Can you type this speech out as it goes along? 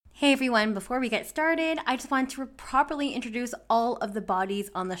Hey everyone, before we get started, I just want to properly introduce all of the bodies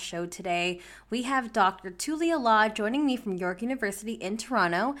on the show today. We have Dr. Tulia Law joining me from York University in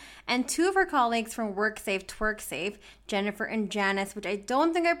Toronto, and two of her colleagues from WorkSafe TwerkSafe, Jennifer and Janice, which I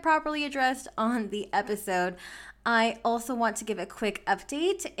don't think I properly addressed on the episode. I also want to give a quick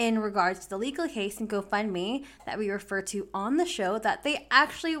update in regards to the legal case in GoFundMe that we refer to on the show, that they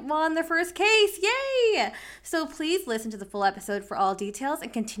actually won their first case. Yay! So please listen to the full episode for all details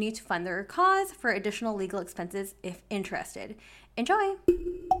and continue to fund their cause for additional legal expenses if interested. Enjoy!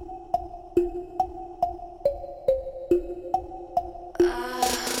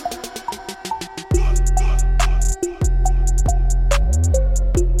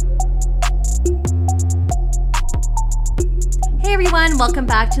 Hey everyone, welcome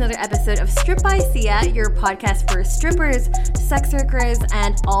back to another episode of Strip by Sia, your podcast for strippers, sex workers,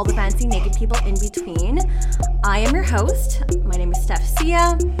 and all the fancy naked people in between. I am your host. My name is Steph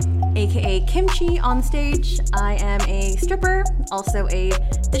Sia, aka Kimchi on the stage. I am a stripper, also a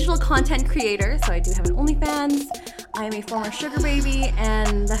digital content creator, so I do have an OnlyFans. I am a former sugar baby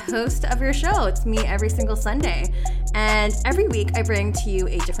and the host of your show. It's me every single Sunday. And every week I bring to you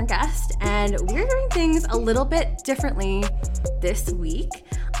a different guest, and we're doing things a little bit differently this week.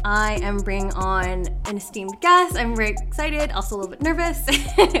 I am bringing on an esteemed guest. I'm very excited, also a little bit nervous,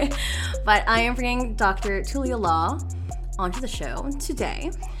 but I am bringing Dr. Tulia Law onto the show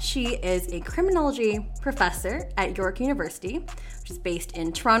today. She is a criminology professor at York University, which is based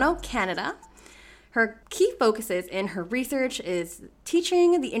in Toronto, Canada. Her key focuses in her research is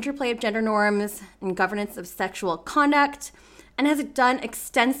teaching the interplay of gender norms and governance of sexual conduct, and has done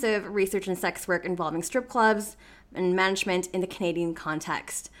extensive research in sex work involving strip clubs and management in the Canadian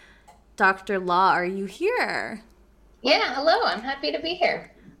context. Dr. Law, are you here? Yeah, hello. I'm happy to be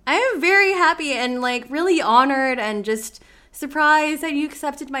here. I am very happy and really honored and just surprised that you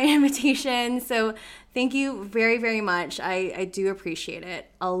accepted my invitation. So thank you very, very much. I do appreciate it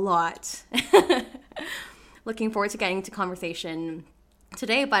a lot. Looking forward to getting to conversation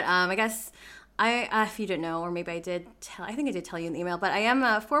today. But I guess if you didn't know, or maybe I did I think I did tell you in the email, but I am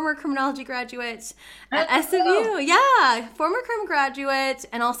a former criminology graduate at SFU. Yeah, former crim graduate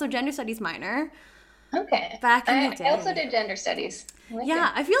and also gender studies minor. Okay. Back in the day. I also did gender studies.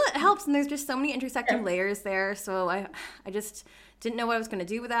 I feel it helps, and there's just so many intersecting layers there. So I just didn't know what I was going to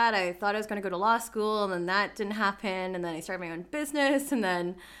do with that. I thought I was going to go to law school, and then that didn't happen. And then I started my own business, and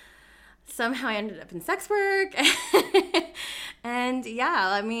then somehow I ended up in sex work. And yeah,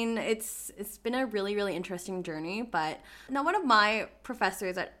 I mean, it's been a really, really interesting journey. But now one of my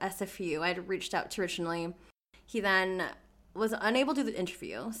professors at SFU, I had reached out to originally. He then was unable to do the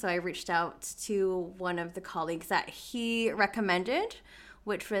interview, so I reached out to one of the colleagues that he recommended,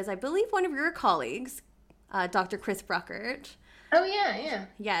 which was, I believe, one of your colleagues, Dr. Chris Bruckert. Oh, yeah.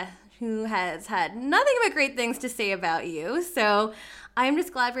 Yeah, who has had nothing but great things to say about you. So I'm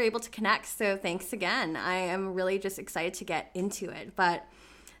just glad we're able to connect. So thanks again. I am really just excited to get into it. But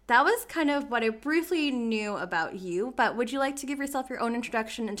that was kind of what I briefly knew about you. But would you like to give yourself your own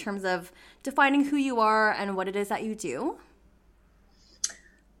introduction in terms of defining who you are and what it is that you do?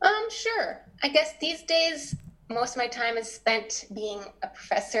 Sure. I guess these days, most of my time is spent being a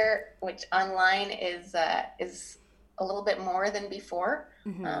professor, which online is a little bit more than before.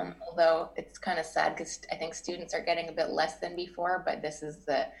 Mm-hmm. Although it's kind of sad because I think students are getting a bit less than before, but this is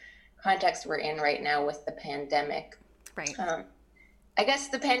the context we're in right now with the pandemic. Right. I guess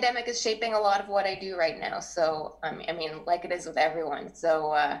the pandemic is shaping a lot of what I do right now. So, I mean, like it is with everyone.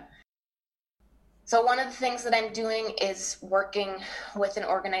 So one of the things that I'm doing is working with an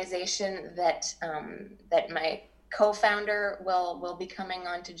organization that my co-founder will be coming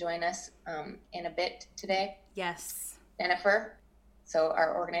on to join us in a bit today. Yes. Jennifer. So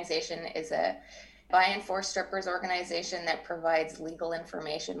our organization is a by and for strippers organization that provides legal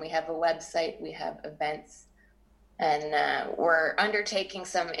information. We have a website, we have events, and we're undertaking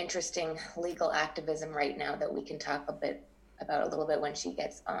some interesting legal activism right now that we can talk about a little bit when she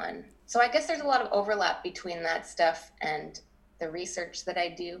gets on. So I guess there's a lot of overlap between that stuff and the research that I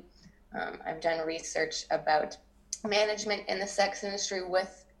do. I've done research about management in the sex industry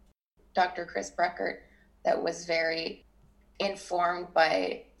with Dr. Chris Bruckert that was very informed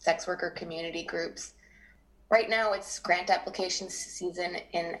by sex worker community groups. Right now it's grant application season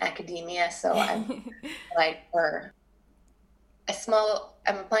in academia, so I'm I'm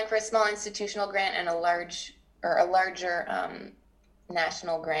applying for a small institutional grant and a larger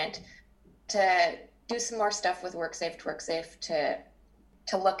national grant to do some more stuff with WorkSafe TwerkSafe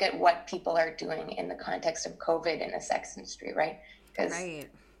to look at what people are doing in the context of COVID in the sex industry, right? Because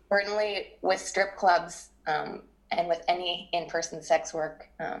certainly with strip clubs, and with any in-person sex work,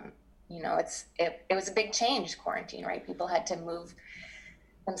 you know, it was a big change, quarantine, right? People had to move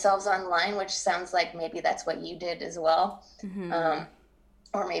themselves online, which sounds like maybe that's what you did as well.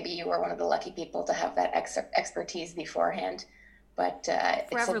 Or maybe you were one of the lucky people to have that expertise beforehand. But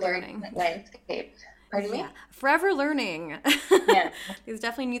it's a very different landscape. Pardon me? Forever learning. Yeah. There's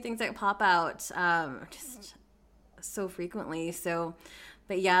definitely new things that pop out just so frequently. So,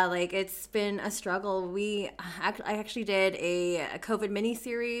 but yeah, like it's been a struggle. I actually did a COVID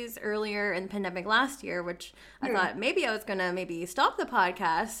mini-series earlier in the pandemic last year, which I thought maybe I was going to maybe stop the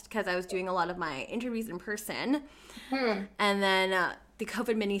podcast because I was doing a lot of my interviews in person. And then the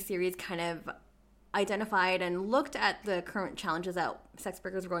COVID mini-series kind of identified and looked at the current challenges that sex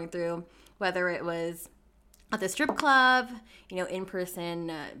workers were going through, whether it was at the strip club, you know, in-person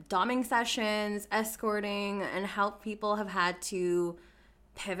doming sessions, escorting, and how people have had to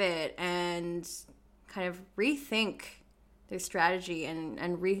pivot and kind of rethink their strategy and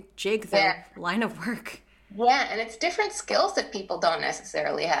rejig their line of work. Yeah, and it's different skills that people don't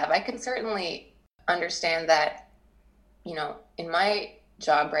necessarily have. I can certainly understand that, you know, in my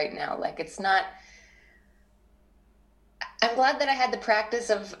job right now, like it's not, I'm glad that I had the practice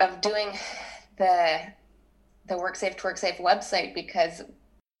of doing the WorkSafe to WorkSafe website, because,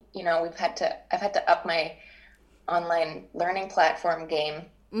 you know, I've had to up my online learning platform game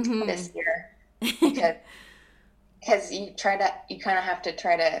this year, because you kind of have to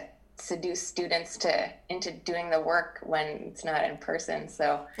try to seduce students into doing the work when it's not in person.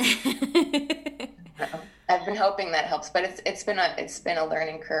 So I've been hoping that helps, but it's been a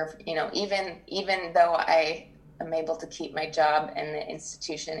learning curve. You know, even though I am able to keep my job and the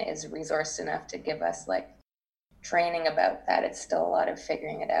institution is resourced enough to give us like training about that, it's still a lot of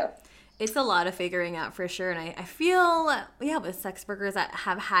figuring it out. It's a lot of figuring out for sure. And I feel, with sex workers that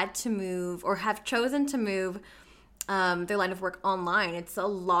have had to move or have chosen to move their line of work online, it's a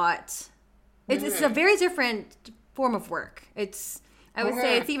lot. It's a very different form of work. I would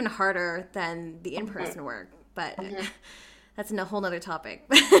say it's even harder than the in-person work, but that's a whole nother topic.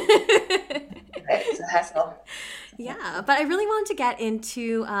 It's a hassle. Yeah, but I really wanted to get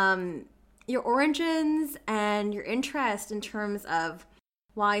into your origins and your interest in terms of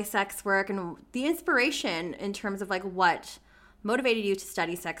why sex work and the inspiration in terms of like what motivated you to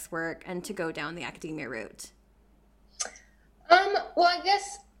study sex work and to go down the academia route. Well, I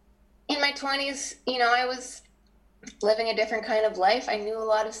guess in my 20s, you know, I was living a different kind of life. I knew a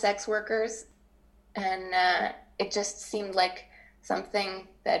lot of sex workers, and it just seemed like something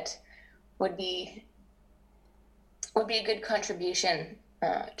that would be a good contribution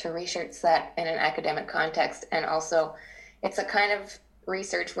to research that in an academic context. And also, it's a kind of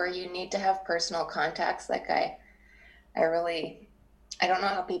research where you need to have personal contacts. Like I don't know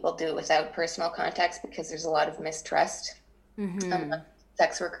how people do it without personal contacts, because there's a lot of mistrust among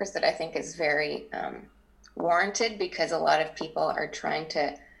sex workers that I think is very warranted, because a lot of people are trying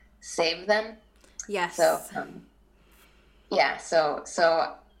to save them. Yes. So,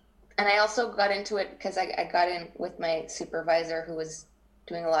 and I also got into it because I got in with my supervisor, who was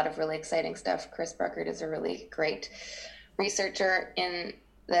doing a lot of really exciting stuff. Chris Bruckert is a really great researcher in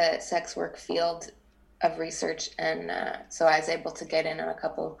the sex work field of research. And so I was able to get in on a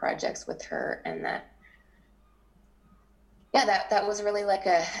couple of projects with her, and that was really like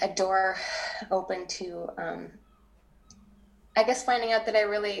a door open to, I guess, finding out that I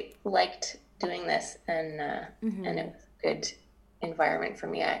really liked doing this, and it was a good environment for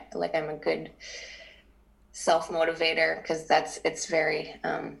me. I'm a good self-motivator, because it's very,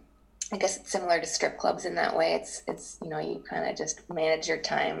 I guess it's similar to strip clubs in that way. It's you know, you kind of just manage your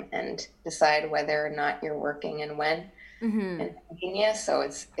time and decide whether or not you're working and when. And convenience. So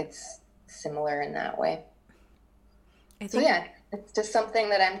it's similar in that way. So yeah, it's just something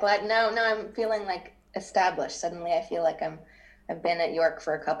that I'm glad now I'm feeling like established. Suddenly I feel like I've been at York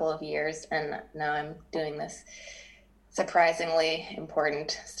for a couple of years, and now I'm doing this surprisingly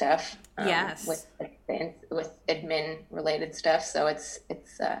important stuff. Yes. With admin related stuff. So it's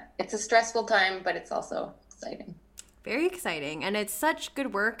a stressful time, but it's also exciting. Very exciting. And it's such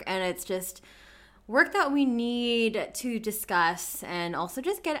good work, and it's just work that we need to discuss and also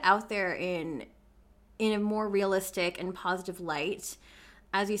just get out there in a more realistic and positive light.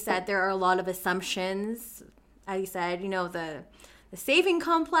 As you said, there are a lot of assumptions. As you said, you know, the saving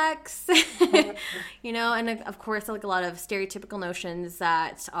complex, you know, and of course, like a lot of stereotypical notions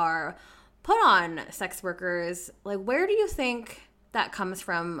that are put on sex workers. Like, where do you think that comes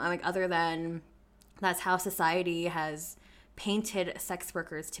from? Like, other than that's how society has painted sex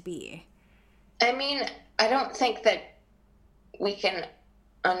workers to be. I mean, I don't think that we can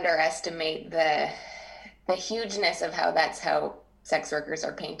underestimate the the hugeness of how that's how sex workers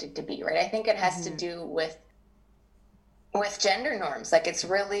are painted to be, right? I think it has to do with gender norms. Like, it's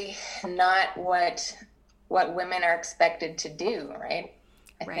really not what women are expected to do, right?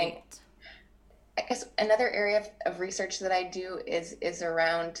 I guess another area of research that I do is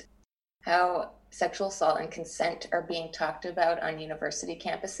around how sexual assault and consent are being talked about on university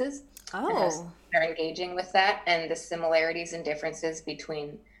campuses. Oh. They're engaging with that, and the similarities and differences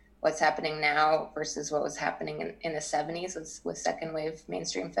between what's happening now versus what was happening in the 70s with second wave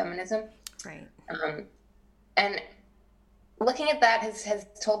mainstream feminism. Right. And looking at that has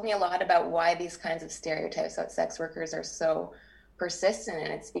told me a lot about why these kinds of stereotypes about sex workers are so persistent.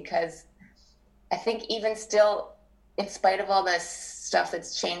 And it's because I think even still, in spite of all this stuff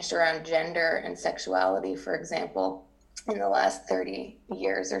that's changed around gender and sexuality, for example, in the last 30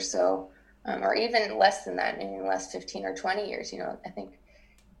 years or so, or even less than that, maybe in the last 15 or 20 years, I think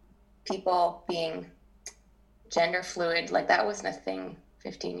people being gender fluid, like, that wasn't a thing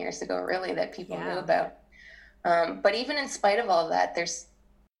 15 years ago, really, that people knew about. But even in spite of all that,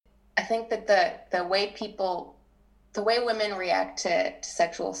 I think that the way women react to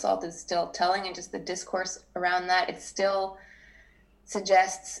sexual assault is still telling, and just the discourse around that, it still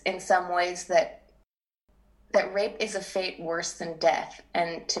suggests in some ways that rape is a fate worse than death.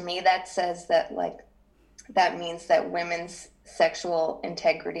 And to me, that says that, like, that means that women's sexual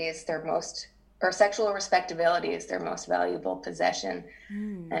integrity is or sexual respectability is their most valuable possession.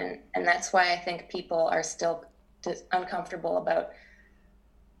 And that's why I think people are still uncomfortable about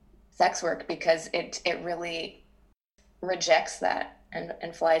sex work, because it really rejects that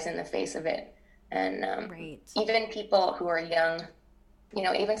and flies in the face of it. And even people who are young,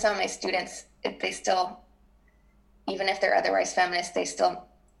 even some of my students, they still, even if they're otherwise feminist,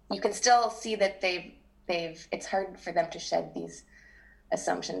 you can still see that it's hard for them to shed these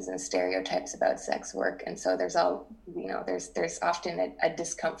assumptions and stereotypes about sex work. And so there's often a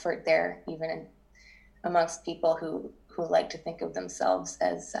discomfort there, even amongst people who like to think of themselves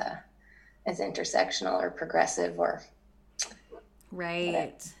as intersectional or progressive or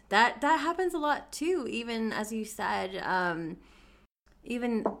right. That happens a lot too. Even as you said,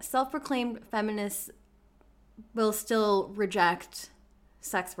 even self-proclaimed feminists will still reject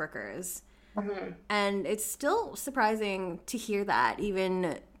sex workers. Mm-hmm. And it's still surprising to hear that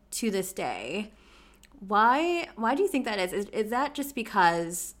even to this day. Why do you think that is? Is that just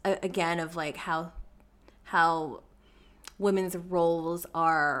because, again, of like how women's roles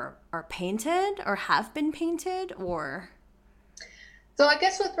are painted or have been painted, or? So I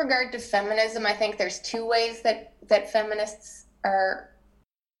guess with regard to feminism, I think there's two ways that feminists are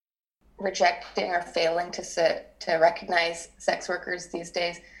rejecting or failing to recognize sex workers these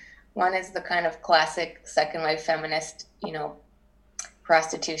days. One is the kind of classic second wave feminist,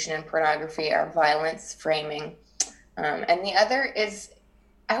 prostitution and pornography are violence framing. And the other is,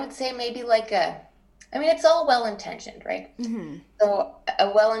 I would say, maybe like it's all well-intentioned, right? Mm-hmm. So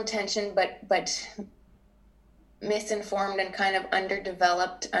a well-intentioned but misinformed and kind of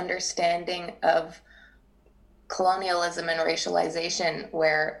underdeveloped understanding of colonialism and racialization,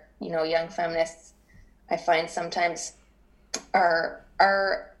 where, young feminists, I find sometimes are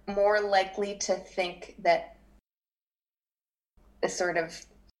more likely to think that the sort of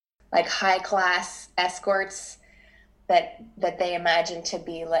like high class escorts that they imagine to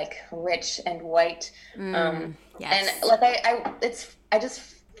be like rich and white. Yes. And like I just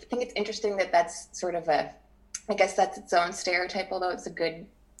think it's interesting that that's sort of I guess that's its own stereotype, although it's a good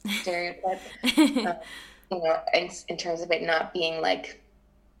stereotype. In terms of it not being like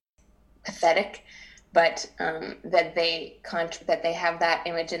pathetic, but that they have that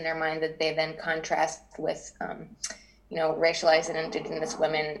image in their mind that they then contrast with, racialized and indigenous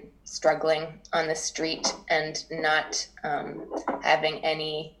women struggling on the street and not having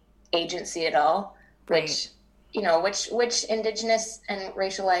any agency at all, right. which indigenous and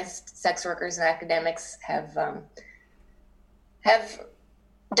racialized sex workers and academics have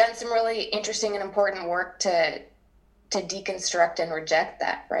done some really interesting and important work to deconstruct and reject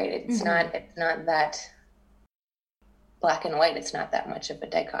that, right? It's mm-hmm. not that black and white. It's not that much of a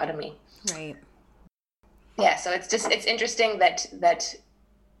dichotomy. Right. Yeah, so it's interesting that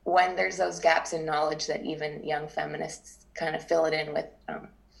when there's those gaps in knowledge, that even young feminists kind of fill it in with,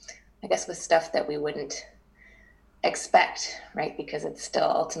 I guess, with stuff that we wouldn't expect, right? Because it's still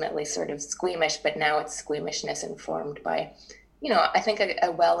ultimately sort of squeamish, but now it's squeamishness informed by, I think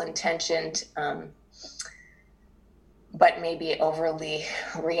a well-intentioned, but maybe overly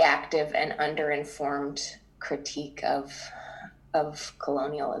reactive and underinformed critique of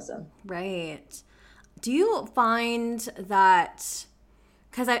colonialism. Right. Do you find that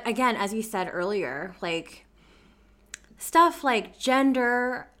because again, as you said earlier, like stuff like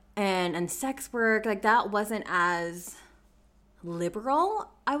gender and sex work, like that wasn't as liberal,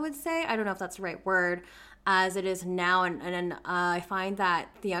 I would say. I don't know if that's the right word, as it is now. And I find that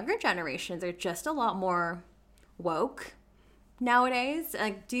the younger generations are just a lot more woke nowadays.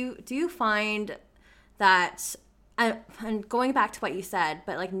 Like, do you find that, and going back to what you said,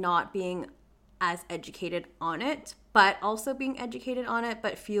 but like not being as educated on it, but also being educated on it,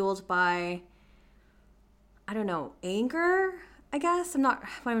 but fueled by, I don't know, anger, I guess. I'm not,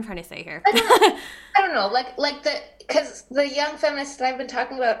 what am I trying to say here? I don't know, because the young feminists that I've been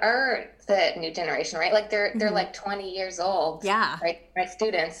talking about are the new generation, right? Like they're like 20 years old. Yeah. Right? My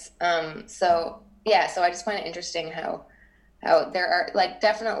students. So I just find it interesting how there are like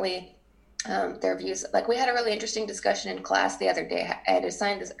definitely their views. Like we had a really interesting discussion in class the other day. I had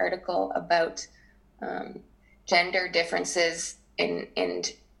assigned this article about gender differences in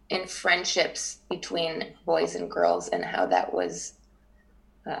friendships between boys and girls, and how that was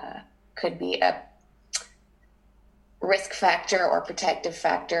could be a risk factor or protective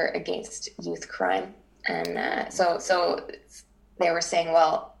factor against youth crime. And so they were saying,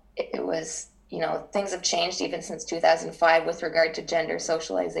 well, it was, things have changed even since 2005 with regard to gender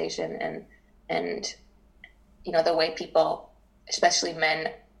socialization and the way people, especially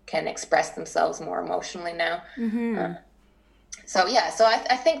men, can express themselves more emotionally now. Mm-hmm. So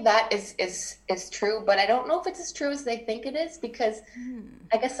I think that is true, but I don't know if it's as true as they think it is, because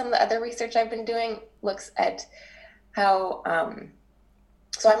I guess some of the other research I've been doing looks at how,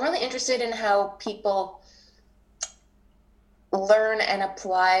 so I'm really interested in how people learn and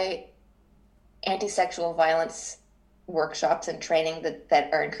apply anti-sexual violence workshops and training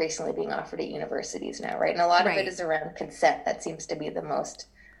that are increasingly being offered at universities now, right? And a lot of it is around consent. That seems to be the most...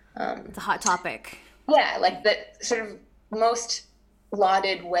 it's a hot topic. Yeah, like the sort of most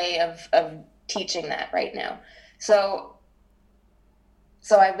lauded way of teaching that right now. So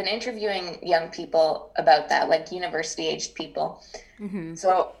I've been interviewing young people about that, like university-aged people. Mm-hmm.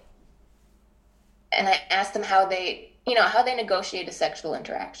 And I asked them how they negotiate a sexual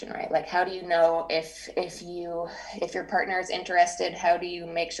interaction, right? Like, how do you know if your partner is interested? How do you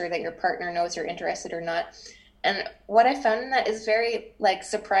make sure that your partner knows you're interested or not? And what I found in that is very, like,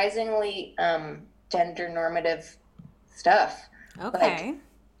 surprisingly gender normative stuff. Okay. Like,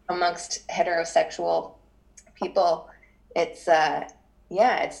 amongst heterosexual people, it's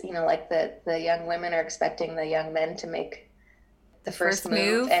like the young women are expecting the young men to make the first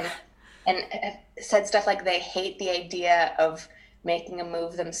move. And said stuff like they hate the idea of making a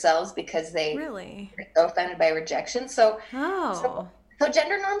move themselves because they really are so offended by rejection. So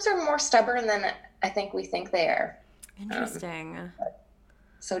gender norms are more stubborn than I think we think they are. Interesting.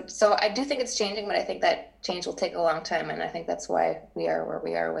 So I do think it's changing, but I think that change will take a long time, and I think that's why we are where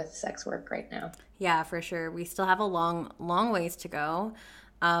we are with sex work right now. Yeah, for sure. We still have a long ways to go.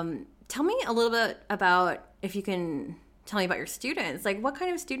 Tell me a little bit about, if you can tell me about your students. Like, what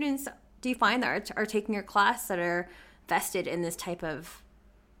kind of students do you find that are taking your class that are vested in this type of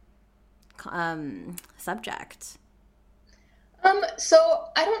subject? So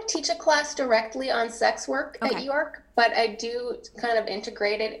I don't teach a class directly on sex work at York, but I do kind of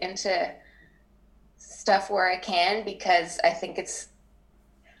integrate it into stuff where I can, because I think it's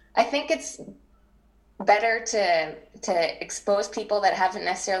better to expose people that haven't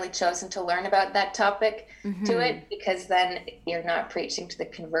necessarily chosen to learn about that topic to it, because then you're not preaching to the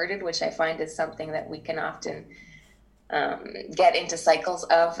converted, which I find is something that we can often get into cycles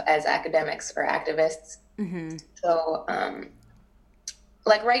of as academics or activists. Mm-hmm. So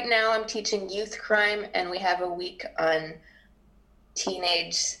like right now I'm teaching youth crime, and we have a week on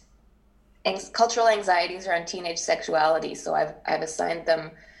cultural anxieties around teenage sexuality. So I've assigned them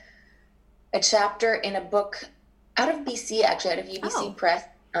a chapter in a book out of BC, actually, out of UBC Press.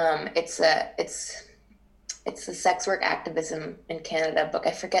 It's a sex work activism in Canada book.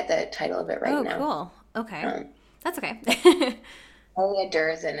 I forget the title of it now. Oh, cool. Okay. That's okay. Olia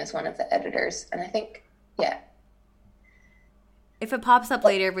Durzin is one of the editors, and I think, yeah. If it pops up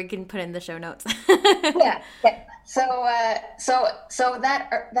later, we can put it in the show notes. Yeah. So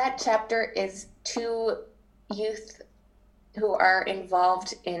that chapter is two youth who are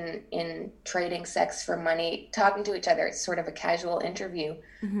involved in trading sex for money, talking to each other. It's sort of a casual interview.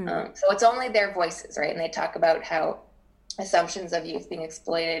 Mm-hmm. So it's only their voices, right? And they talk about how assumptions of youth being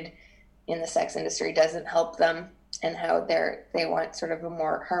exploited in the sex industry doesn't help them, and how they want sort of a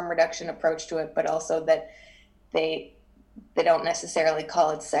more harm reduction approach to it, but also that they don't necessarily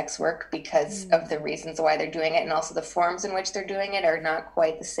call it sex work because of the reasons why they're doing it, and also the forms in which they're doing it are not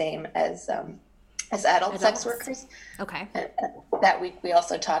quite the same as as adult Adults. sex workers. Okay. That week we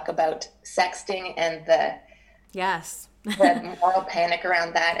also talk about sexting and the Yes. moral panic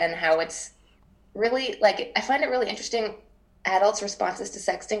around that, and how it's really, like, I find it really interesting, adults' responses to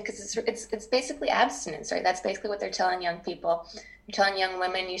sexting, because it's basically abstinence, right? That's basically what they're telling young people. They're telling young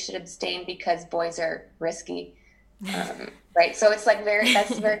women you should abstain because boys are risky, right? So it's like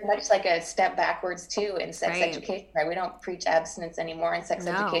that's very much like a step backwards too in sex education, right? We don't preach abstinence anymore in sex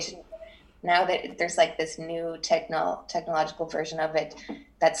education. Now that there's like this new technological version of it,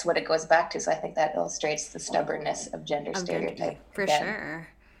 that's what it goes back to. So I think that illustrates the stubbornness of gender stereotype. For sure.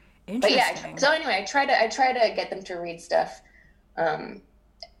 But yeah, so anyway, I try to get them to read stuff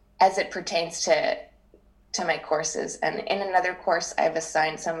as it pertains to my courses. And in another course, I've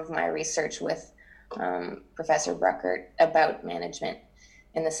assigned some of my research with Professor Bruckert about management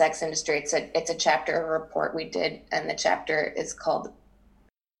in the sex industry. It's a chapter of a report we did, and the chapter is called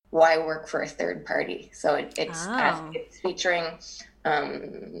 "Why Work for a Third Party?" So it's featuring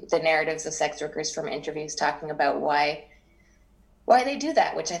the narratives of sex workers from interviews, talking about why they do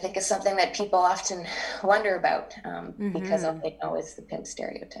that, which I think is something that people often wonder about, because all they know is the pimp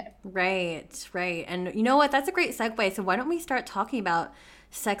stereotype. Right. And you know what? That's a great segue. So why don't we start talking about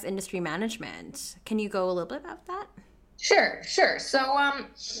sex industry management? Can you go a little bit about that? Sure. So I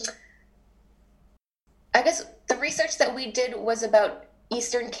guess the research that we did was about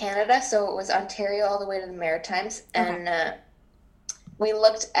Eastern Canada, so it was Ontario all the way to the Maritimes, and we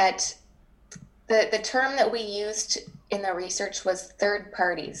looked at the term that we used in the research was third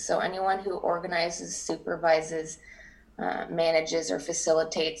parties. So anyone who organizes, supervises, manages, or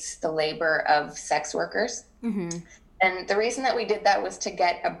facilitates the labor of sex workers. Mm-hmm. And the reason that we did that was to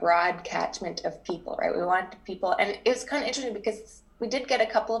get a broad catchment of people, right? We wanted people, and it was kind of interesting because we did get a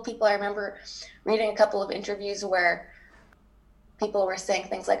couple of people. I remember reading a couple of interviews where people were saying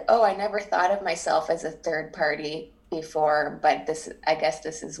things like, "Oh, I never thought of myself as a third party before, but I guess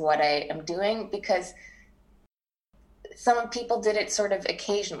this is what I am doing," because some people did it sort of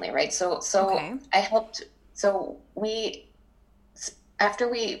occasionally, right? So I helped. So after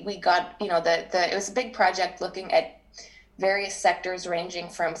we got, it was a big project looking at various sectors ranging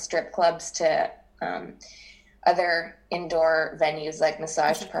from strip clubs to other indoor venues like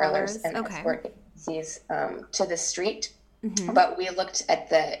massage parlors and escort agencies, to the street. Mm-hmm. But we looked at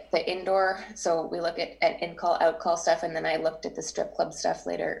the indoor, so we look at in-call, out-call stuff, and then I looked at the strip club stuff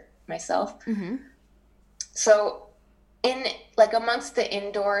later myself. Mm-hmm. So amongst the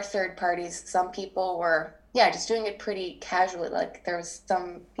indoor third parties, some people were, just doing it pretty casually. Like there was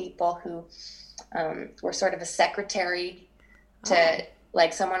some people who were sort of a secretary to,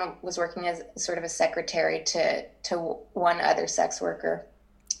 like someone was working as sort of a secretary to one other sex worker.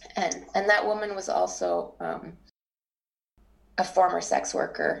 And that woman was also a former sex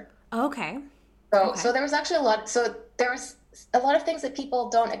worker. Okay. So there was actually there was a lot of things that people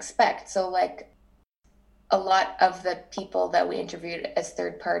don't expect. So like a lot of the people that we interviewed as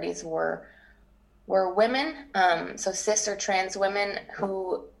third parties were women, so cis or trans women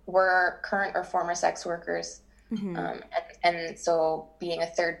who were current or former sex workers. Mm-hmm. And so being a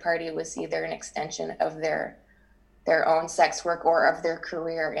third party was either an extension of their own sex work or of their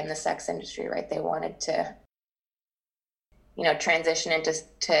career in the sex industry, right? They wanted to, transition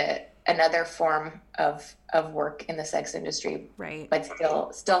into another form of work in the sex industry, right? But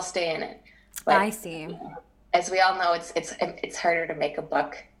still stay in it. But, I see. As we all know, it's harder to make a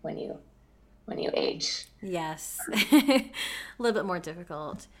buck when you age. Yes. A little bit more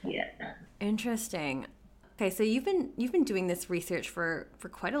difficult. Yeah. Interesting. Okay, so you've been doing this research for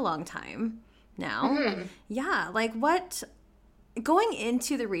quite a long time now. Mm-hmm. Yeah, like going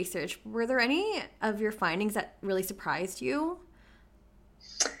into the research, were there any of your findings that really surprised you?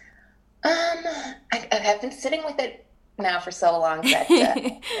 I've been sitting with it now for so long that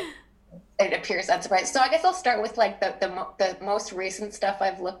it appears unsurprising. So I guess I'll start with like the most recent stuff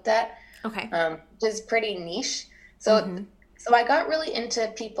I've looked at. Okay. Which is pretty niche. So so I got really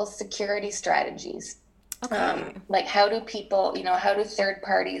into people's security strategies. Okay. Like how do third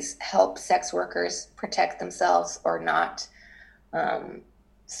parties help sex workers protect themselves or not?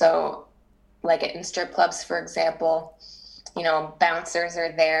 So like in strip clubs, for example, bouncers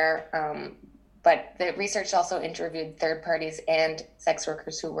are there, but the research also interviewed third parties and sex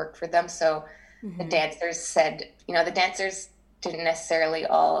workers who worked for them. So the dancers said, the dancers didn't necessarily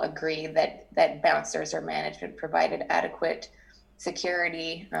all agree that bouncers or management provided adequate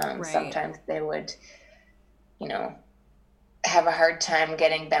security. Right. Sometimes they would, have a hard time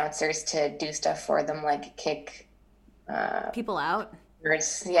getting bouncers to do stuff for them, like kick people out. who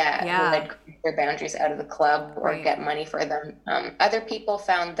had crossed their boundaries out of the club or get money for them. Other people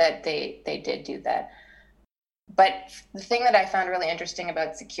found that they did do that. But the thing that I found really interesting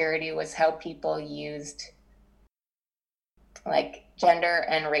about security was how people used like gender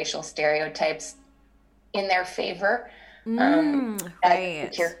and racial stereotypes in their favor as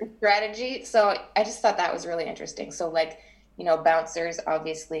security strategy. So I just thought that was really interesting. So like, you know, bouncers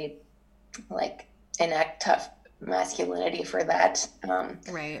obviously like enact tough masculinity for that.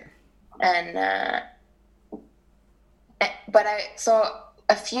 Right. And but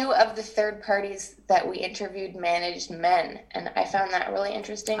a few of the third parties that we interviewed managed men, and I found that really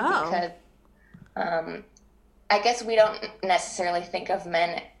interesting because I guess we don't necessarily think of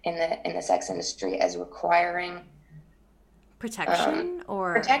men in the sex industry as requiring protection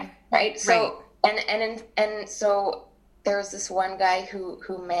right? So and so there was this one guy who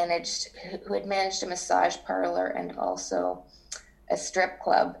had managed a massage parlor and also a strip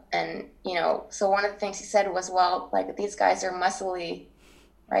club, and you know, so one of the things he said was, well, like these guys are muscly,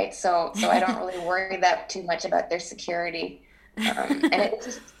 right? So I don't really worry that too much about their security. And it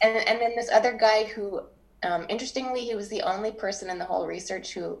just, and then this other guy who, interestingly, he was the only person in the whole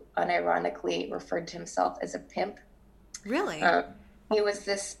research who unironically referred to himself as a pimp. Really? He was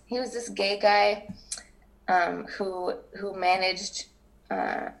this gay guy who managed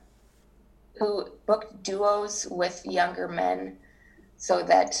who booked duos with younger men so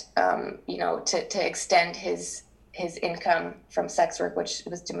that you know, to extend his income from sex work, which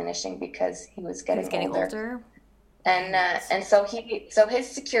was diminishing because he was getting older. And so his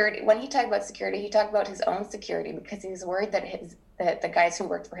security, when he talked about security, he talked about his own security because he was worried that the guys who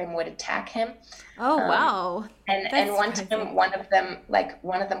worked for him would attack him. Oh, wow. And one time one of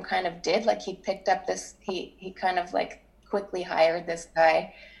them kind of did, like he picked up this, he kind of like quickly hired this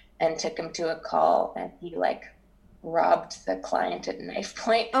guy and took him to a call, and he like robbed the client at knife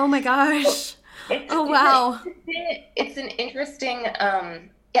point. Oh my gosh. Wow. It's an interesting,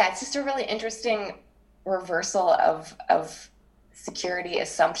 it's just a really interesting reversal of security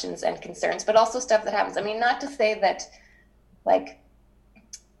assumptions and concerns, but also stuff that happens. I mean, not to say that like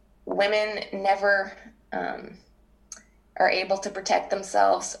women never are able to protect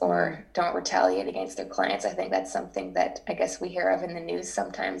themselves or don't retaliate against their clients. I think that's something that I guess we hear of in the news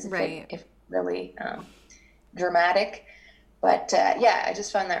sometimes, if really dramatic. But I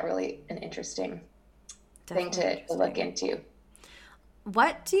just found that really an interesting thing to look into.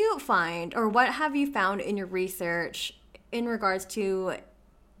 What do you find, or what have you found in your research in regards to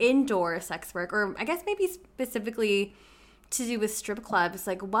indoor sex work, or I guess maybe specifically to do with strip clubs?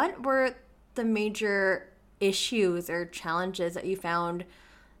 Like, what were the major issues or challenges that you found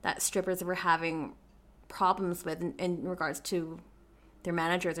that strippers were having problems with in regards to their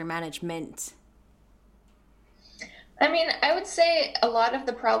managers or management? I mean, I would say a lot of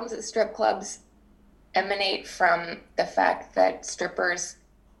the problems at strip clubs emanate from the fact that strippers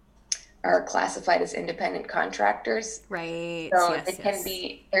are classified as independent contractors. Right. So they can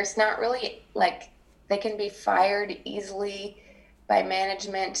be, there's not really like, they can be fired easily by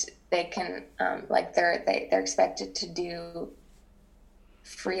management. They can, they're expected to do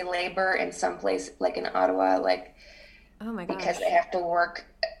free labor in some place, like in Ottawa, like, oh my gosh, because they have to work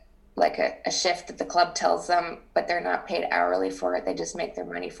like a shift that the club tells them, but they're not paid hourly for it. They just make their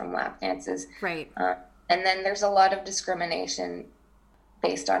money from lap dances. Right. And then there's a lot of discrimination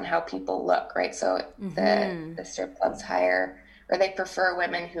based on how people look, right? So the strip clubs hire, or they prefer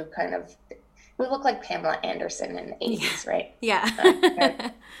women who look like Pamela Anderson in the 80s, right? Yeah.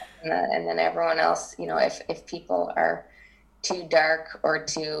 And then everyone else, you know, if people are too dark or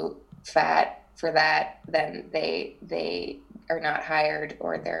too fat for that, then they are not hired,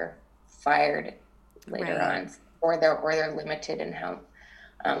 or they're fired later on, or they're limited in how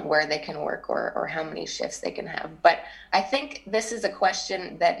where they can work or how many shifts they can have. But I think this is a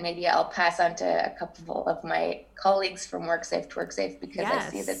question that maybe I'll pass on to a couple of my colleagues from WorkSafe to WorkSafe, because I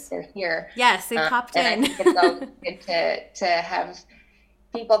see that they're here. Yes, they popped in. And I think it's always good to have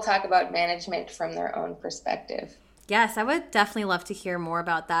people talk about management from their own perspective. Yes, I would definitely love to hear more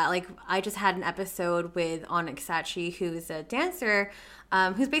about that. Like, I just had an episode with Onyx Sachi, who's a dancer,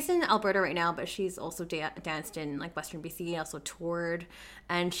 who's based in Alberta right now, but she's also danced in like Western BC, also toured,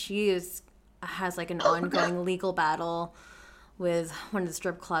 and she has like an ongoing legal battle with one of the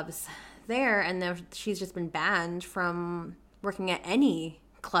strip clubs there, and she's just been banned from working at any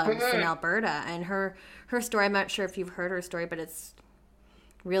clubs in Alberta. And her story, I'm not sure if you've heard her story, but it's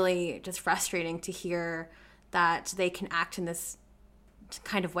really just frustrating to hear that they can act in this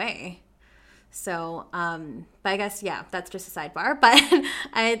kind of way. So, but I guess, that's just a sidebar. But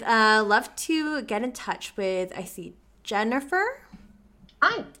I'd love to get in touch with, I see Jennifer.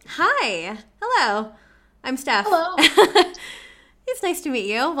 Hi. Hello. I'm Steph. Hello. It's nice to meet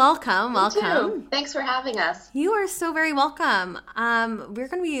you. Welcome. You too. Thanks for having us. You are so very welcome. We're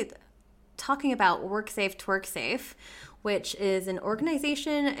going to be talking about WorkSafe Twerk Safe, which is an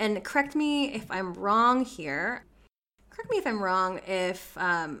organization, and correct me if I'm wrong here. Correct me if I'm wrong, if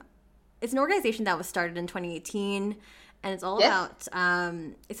it's an organization that was started in 2018, and it's all about,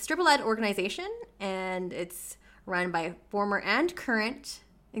 it's a stripper-led organization, and it's run by former and current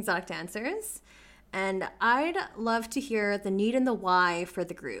exotic dancers. And I'd love to hear the need and the why for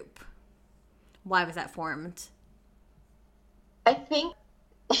the group. Why was that formed? I think,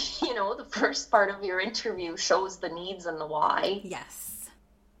 the first part of your interview shows the needs and the why. Yes.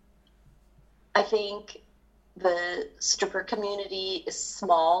 I think the stripper community is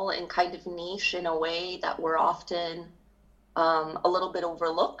small and kind of niche in a way that we're often a little bit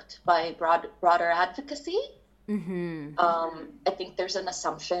overlooked by broader advocacy. Mm-hmm. I think there's an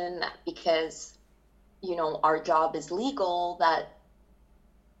assumption that because, our job is legal, that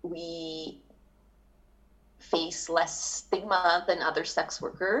we face less stigma than other sex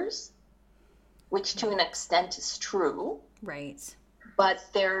workers, which to an extent is true. Right. But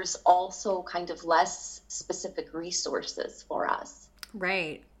there's also kind of less specific resources for us.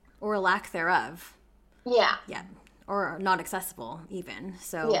 Right. Or a lack thereof. Yeah. Yeah. Or not accessible even.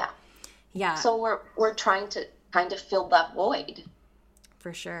 So yeah. So we're trying to kind of fill that void.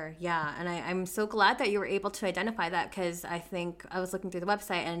 For sure. Yeah. And I'm so glad that you were able to identify that, because I think I was looking through the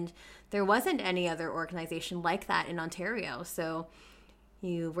website and there wasn't any other organization like that in Ontario. So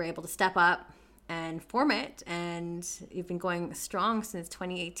you were able to step up and form it, and you've been going strong since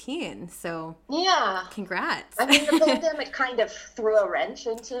 2018. So yeah, congrats. I mean, the pandemic kind of threw a wrench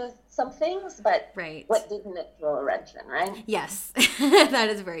into some things, but right. What didn't it throw a wrench in, right? Yes, that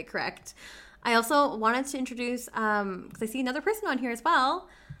is very correct. I also wanted to introduce, because I see another person on here as well,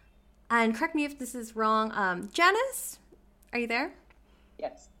 and correct me if this is wrong. Janice, are you there?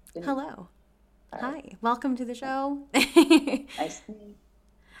 Yes. Hello. Hi. Welcome to the show. Nice to meet you.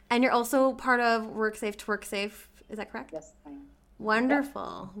 And you're also part of WorkSafe Twerk Safe. Is that correct? Yes, I am.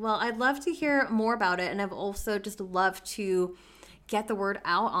 Wonderful. Well, I'd love to hear more about it, and I've also just loved to get the word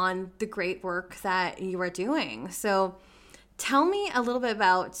out on the great work that you are doing. So tell me a little bit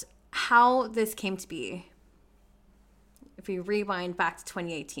about how this came to be, if we rewind back to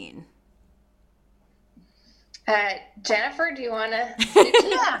 2018. Jennifer, do you want to?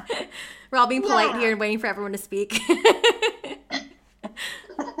 Yeah. We're all being polite here and waiting for everyone to speak.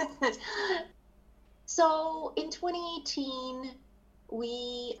 So in 2018,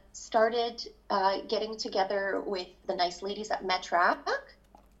 we started getting together with the nice ladies at METRAC,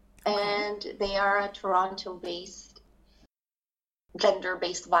 and they are a Toronto-based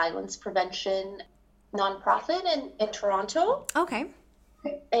gender-based violence prevention nonprofit in Toronto. Okay.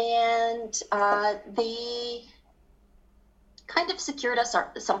 And they kind of secured us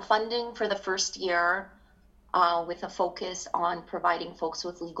some funding for the first year with a focus on providing folks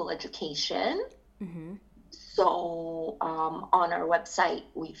with legal education. Mm-hmm. So on our website,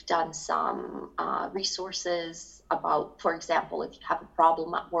 we've done some resources about, for example, if you have a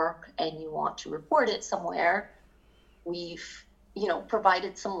problem at work and you want to report it somewhere, we've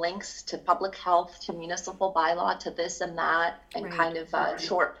provided some links to public health, to municipal bylaw, to this and that, and right. kind of a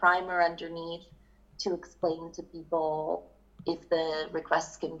short primer underneath to explain to people if the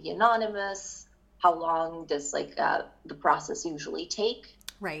requests can be anonymous, how long does the process usually take,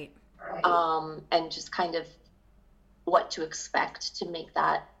 right, and just kind of what to expect to make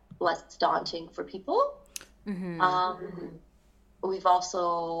that less daunting for people. Mm-hmm. We've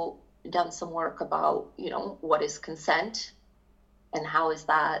also done some work about what is consent and how is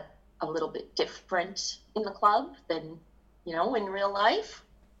that a little bit different in the club than in real life.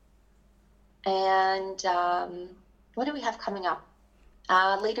 And what do we have coming up?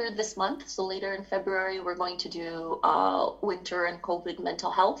 Later this month, so later in February, we're going to do a winter and COVID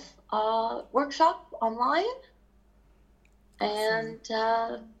mental health workshop online. And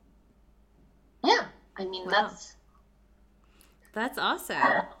wow. That's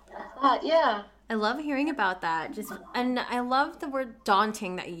awesome. Yeah. I love hearing about that. And I love the word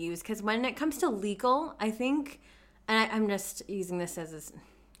daunting that you use, because when it comes to legal, I think, and I'm just using this as a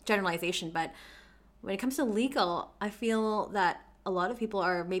generalization, but when it comes to legal, I feel that a lot of people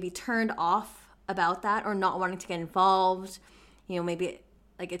are maybe turned off about that or not wanting to get involved. Maybe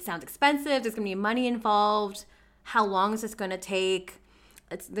it sounds expensive. There's going to be money involved. How long is this going to take?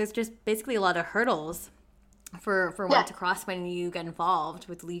 There's just basically a lot of hurdles for one to cross when you get involved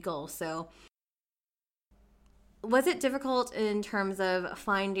with legal. So was it difficult in terms of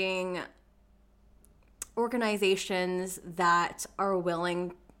finding organizations that are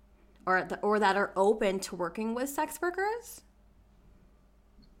willing or that are open to working with sex workers?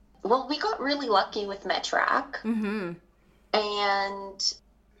 Well, we got really lucky with METRAC. Mm-hmm. And,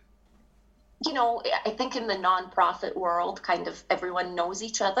 I think in the nonprofit world, kind of everyone knows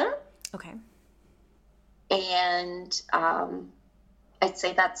each other. Okay. And I'd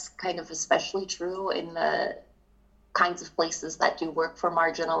say that's kind of especially true in the kinds of places that do work for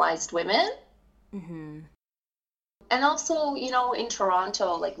marginalized women. Mm-hmm. And also, in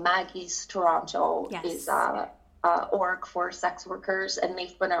Toronto, like Maggie's Toronto is org for sex workers, and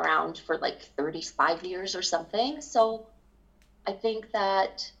they've been around for like 35 years or something. So I think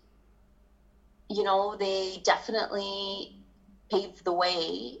that, they definitely paved the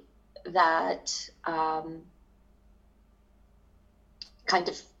way that kind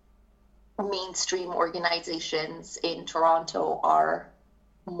of mainstream organizations in Toronto are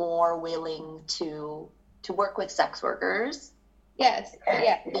more willing to work with sex workers. Yes.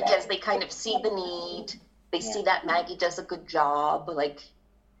 Yeah. Because they kind of see the need. They see that Maggie does a good job, and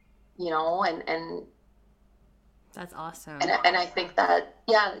that's awesome. And I think that,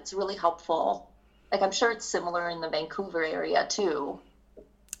 it's really helpful. Like, I'm sure it's similar in the Vancouver area too.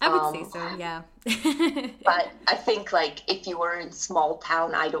 I would say so, yeah. But I think, like, if you were in small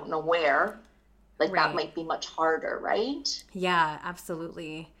town, I don't know where, like, Right. that might be much harder, right? Yeah,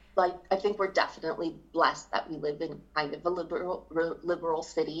 absolutely. Like, I think we're definitely blessed that we live in kind of a liberal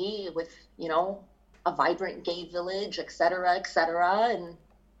city with, a vibrant gay village, et cetera,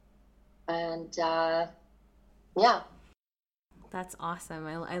 and yeah. That's awesome.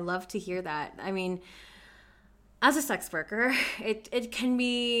 I love to hear that. I mean, as a sex worker, it can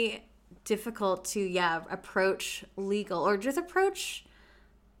be difficult to, approach legal or just approach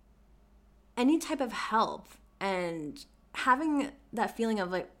any type of help, and having that feeling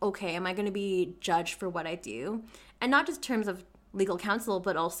of like, okay, am I going to be judged for what I do? And not just in terms of legal counsel,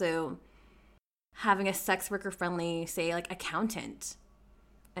 but also having a sex worker friendly, say, like, accountant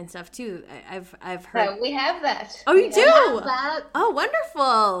and stuff too. I've heard. We have that. Oh, you do? Have that. Oh,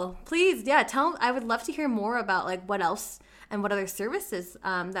 wonderful. Please, I would love to hear more about, like, what else and what other services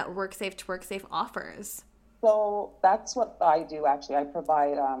that WorkSafe to WorkSafe offers. So that's what I do, actually. I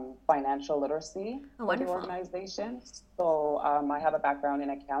provide financial literacy for the wonderful. organization. So I have a background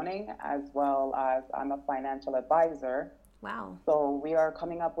in accounting, as well as I'm a financial advisor. Wow. So we are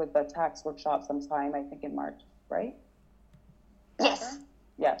coming up with a tax workshop sometime, I think in March, right? Yes.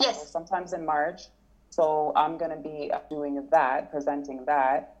 Yes. Yes. So sometimes in March. So I'm going to be doing that, presenting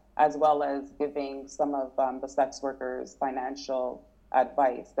that, as well as giving some of the sex workers financial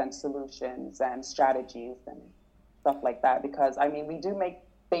advice and solutions and strategies and stuff like that. Because, I mean, we do make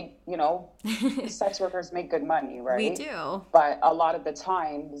big, sex workers make good money, right? We do. But a lot of the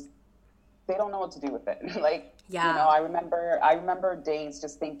times, they don't know what to do with it. I remember days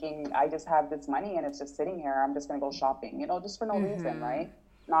just thinking, I just have this money and it's just sitting here. I'm just going to go shopping, just for no reason, right?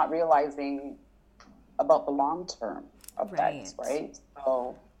 Not realizing about the long term effects, right?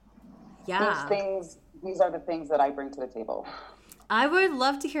 So these are the things that I bring to the table. I would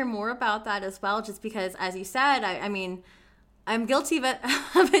love to hear more about that as well, just because, as you said, I mean, I'm guilty of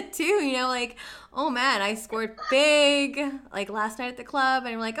it too, like, oh man, I scored big, like, last night at the club,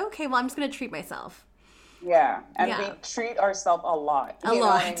 and I'm like, okay, well, I'm just going to treat myself. Yeah, and we treat ourselves a lot. You know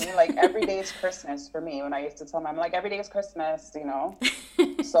what I mean? Like, every day is Christmas for me. When I used to tell them, I'm like, every day is Christmas,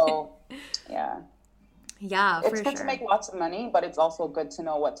 So, yeah. Yeah, it's good to make lots of money, but it's also good to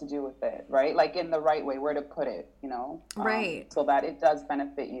know what to do with it, right? Like, in the right way, where to put it, right? So that it does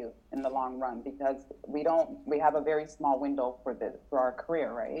benefit you in the long run, because we have a very small window for our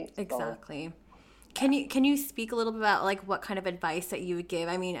career, right? Exactly. So, can you speak a little bit about, like, what kind of advice that you would give?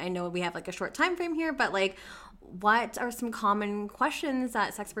 I mean, I know we have, like, a short time frame here, but, like, what are some common questions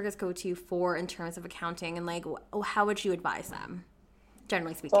that sex workers go to for in terms of accounting, and, like, how would you advise them,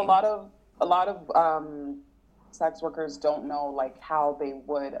 generally speaking? So a lot of sex workers don't know, like, how they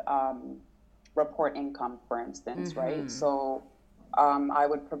would report income, for instance, right? So I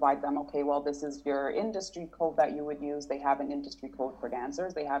would provide them, okay, well, this is your industry code that you would use. They have an industry code for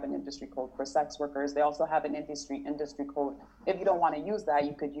dancers. They have an industry code for sex workers. They also have an industry code. If you don't want to use that,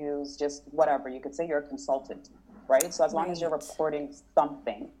 you could use just whatever. You could say you're a consultant, right? So as long as you're reporting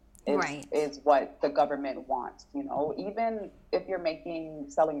something, is what the government wants, even if you're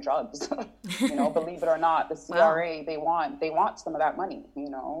selling drugs, believe it or not, the CRA, they want some of that money,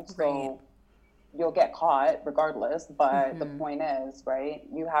 so you'll get caught regardless. But the point is, right,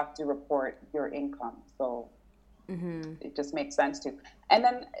 you have to report your income. So It just makes sense to. And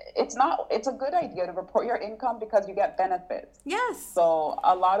then it's a good idea to report your income because you get benefits. Yes. So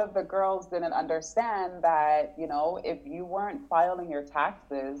a lot of the girls didn't understand that, you know, if you weren't filing your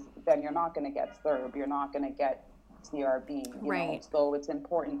taxes, then you're not going to get CERB. You're not going to get CRB. You know? So it's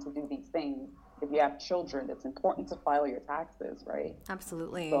important to do these things. If you have children, it's important to file your taxes, right?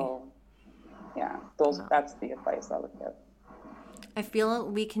 Absolutely. So, yeah, that's the advice I would give. I feel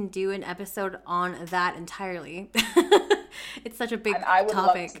we can do an episode on that entirely. It's such a big topic. And I would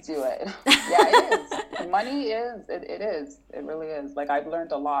love to do it. Yeah, it is. Money is, it is. It really is. Like, I've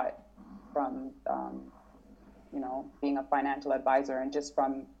learned a lot from, you know, being a financial advisor and just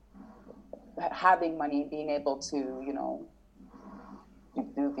from having money, being able to, you know,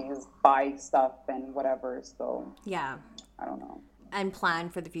 do these, buy stuff and whatever. So, yeah. I don't know. And plan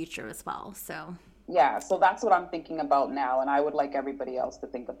for the future as well. So. Yeah, so that's what I'm thinking about now, and I would like everybody else to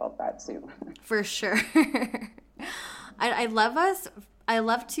think about that too. For sure. I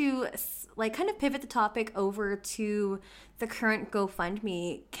love to like kind of pivot the topic over to the current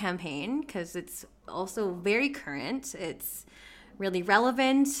GoFundMe campaign because it's also very current. It's really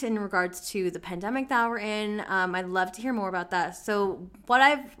relevant in regards to the pandemic that we're in. I'd love to hear more about that. So what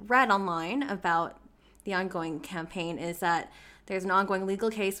I've read online about the ongoing campaign is that there's an ongoing legal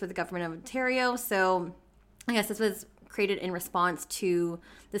case with the government of Ontario. So I guess this was created in response to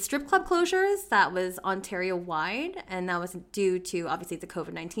the strip club closures that was Ontario-wide, and that was due to, obviously, the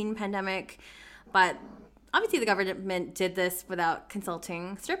COVID-19 pandemic. But obviously the government did this without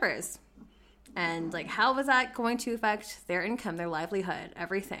consulting strippers. And, like, how was that going to affect their income, their livelihood,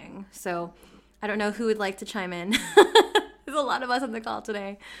 everything? So I don't know who would like to chime in. There's a lot of us on the call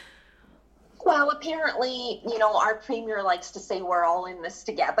today. Well, apparently, you know, our premier likes to say we're all in this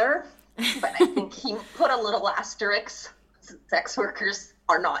together, but I think he put a little asterisk. Sex workers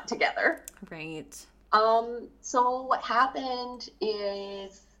are not together. Right. So what happened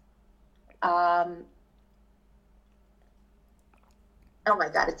is, oh my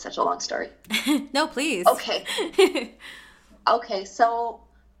God, it's such a long story. No, please. Okay. Okay, so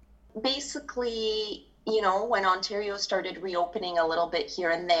basically, you know, when Ontario started reopening a little bit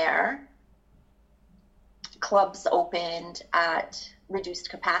here and there, clubs opened at reduced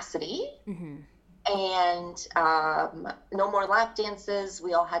capacity, and no more lap dances.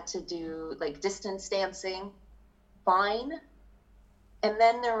 We all had to do like distance dancing, fine. And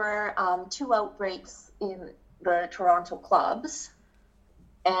then there were 2 outbreaks in the Toronto clubs,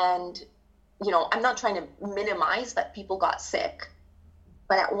 and you know, I'm not trying to minimize that people got sick,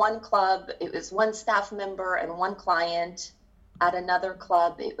 but at one club it was 1 staff member and 1 client. At another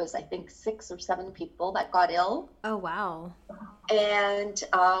club, it was, I think, 6 or 7 people that got ill. Oh, wow. And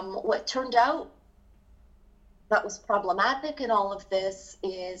what turned out that was problematic in all of this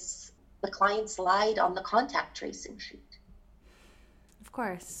is the clients lied on the contact tracing sheet. Of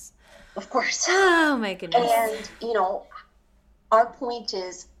course. Of course. Oh, my goodness. And, you know, our point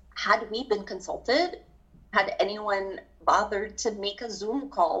is, had we been consulted, had anyone bothered to make a Zoom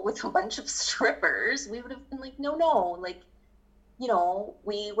call with a bunch of strippers, we would have been like, no, like, you know,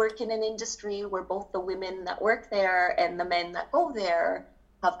 we work in an industry where both the women that work there and the men that go there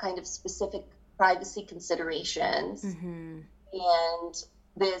have kind of specific privacy considerations. And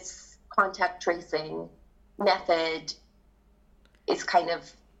this contact tracing method is kind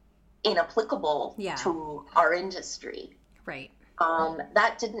of inapplicable to our industry. Right.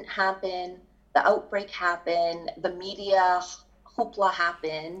 That didn't happen. The outbreak happened. The media hoopla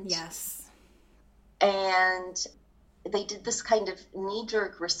happened. Yes. And they did this kind of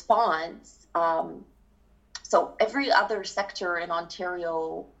knee-jerk response. So every other sector in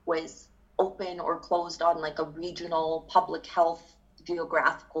Ontario was open or closed on like a regional public health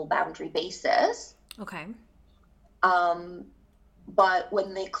geographical boundary basis. Okay. But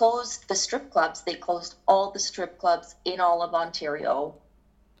when they closed the strip clubs, they closed all the strip clubs in all of Ontario.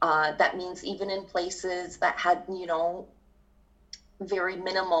 That means even in places that had, you know, very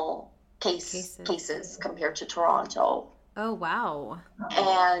minimal cases compared to Toronto. Oh, wow.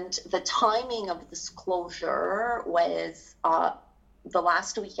 And the timing of this closure was the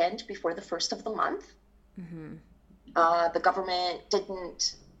last weekend before the 1st of the month. The government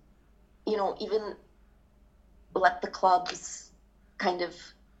didn't, you know, even let the clubs kind of,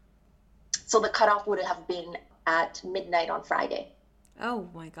 so the cutoff would have been at midnight on Friday. Oh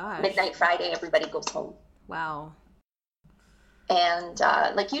my gosh. Midnight Friday, everybody goes home. Wow. And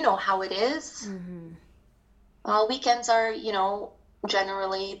like, you know how it is. Weekends are, you know,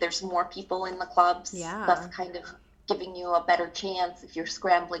 generally there's more people in the clubs. Yeah. That's kind of giving you a better chance if you're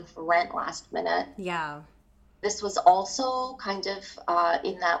scrambling for rent last minute. Yeah. this was also kind of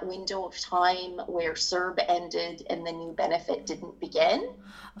in that window of time where CERB ended and the new benefit didn't begin.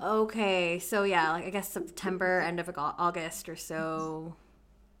 Okay, so yeah, like I guess September, end of August or so,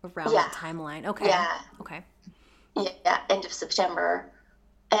 around that timeline. Okay. Yeah. Okay. Yeah, end of September.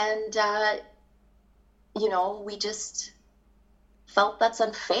 And, we just felt that's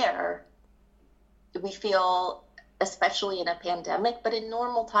unfair. We feel, especially in a pandemic, but in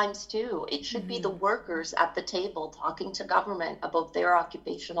normal times too, it should be the workers at the table talking to government about their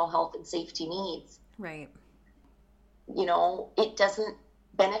occupational health and safety needs. Right. It doesn't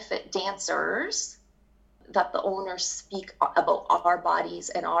benefit dancers that the owners speak about our bodies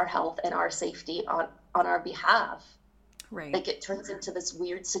and our health and our safety on our behalf. Right. Like, it turns into this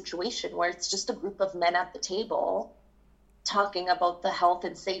weird situation where it's just a group of men at the table talking about the health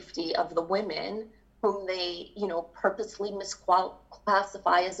and safety of the women whom they, purposely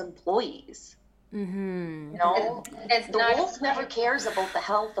misclassify as employees. Mm-hmm. The wolf never cares about the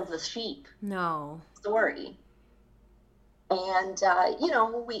health of the sheep. No. Story. And,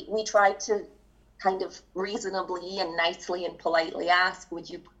 we tried to kind of reasonably and nicely and politely ask,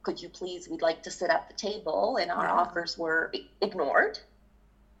 could you please, we'd like to sit at the table, and our offers were ignored.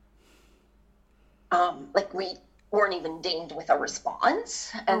 We weren't even dinged with a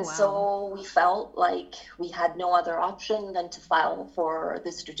response. And so we felt like we had no other option than to file for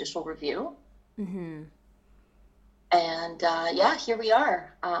this judicial review. Mm-hmm. And here we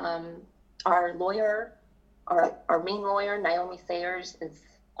are. Our lawyer, our main lawyer, Naomi Sayers, is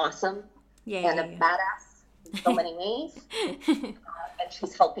awesome. Yay. And a badass in so many ways. And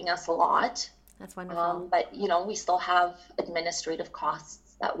she's helping us a lot. That's wonderful. But, we still have administrative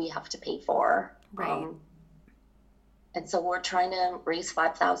costs that we have to pay for. Right. And so we're trying to raise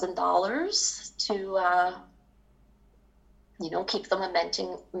 $5,000 to, keep the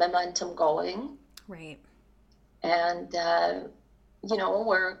momentum going. Right. And,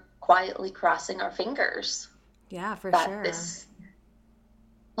 we're quietly crossing our fingers. Yeah, for that sure. This,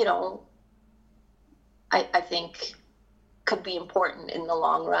 I think could be important in the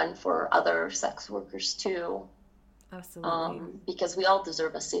long run for other sex workers too. Absolutely. Because we all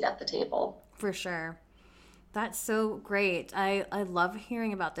deserve a seat at the table. For sure. That's so great. I love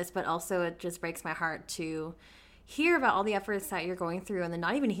hearing about this, but also it just breaks my heart to hear about all the efforts that you're going through and then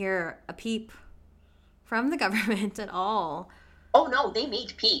not even hear a peep from the government at all. Oh, no, they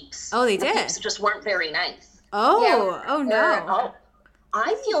made peeps. Oh, they the did? Peeps just weren't very nice. Oh, yeah, oh no.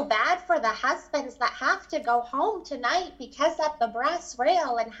 I feel bad for the husbands that have to go home tonight because of the brass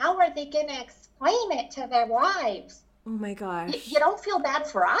rail, and how are they going to explain it to their wives? Oh my gosh. You don't feel bad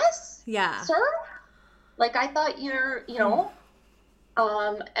for us? Yeah. Sir? Like, I thought you're,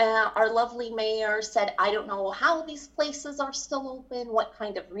 our lovely mayor said, I don't know how these places are still open, what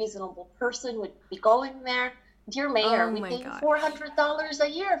kind of reasonable person would be going there. Dear Mayor, we pay $400 a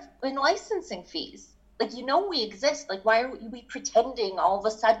year in licensing fees. Like, we exist. Like, why are we pretending all of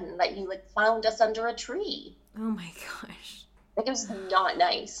a sudden that you, found us under a tree? Oh, my gosh. Like, it was not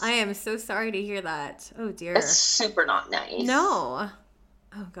nice. I am so sorry to hear that. Oh, dear. It's super not nice. No.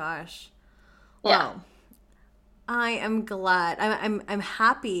 Oh, gosh. Yeah. Well, I am glad. I'm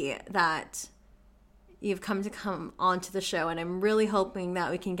happy that you've come onto the show, and I'm really hoping that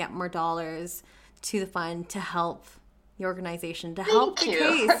we can get more dollars to the fund to help the organization, to help the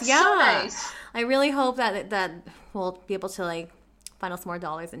case. That's yeah. So nice. I really hope that we'll be able to funnel some more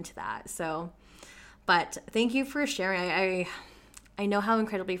dollars into that. So, but thank you for sharing. I know how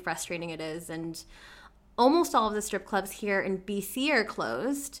incredibly frustrating it is, and almost all of the strip clubs here in BC are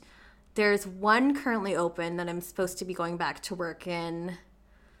closed. There's one currently open that I'm supposed to be going back to work in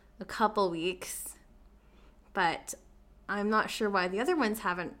a couple weeks, but I'm not sure why the other ones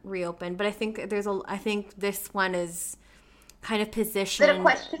haven't reopened. But I think this one is kind of positioned. Is it a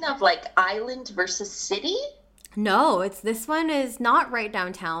question of island versus city? No, this one is not right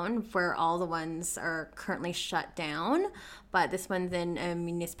downtown where all the ones are currently shut down, but this one's in a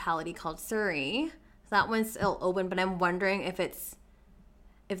municipality called Surrey. That one's still open, but I'm wondering if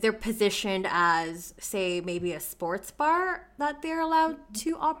they're positioned as, say, maybe a sports bar that they're allowed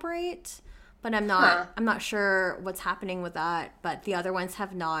to operate. But I'm not sure what's happening with that. But the other ones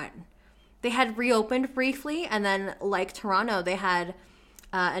have not. They had reopened briefly, and then, like Toronto, they had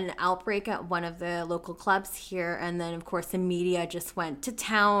an outbreak at one of the local clubs here, and then, of course, the media just went to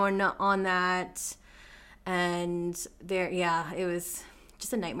town on that. And it was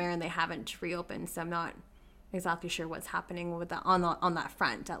just a nightmare, and they haven't reopened, so I'm not exactly sure what's happening with that on that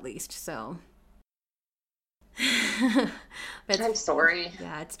front, at least. So, but I'm sorry.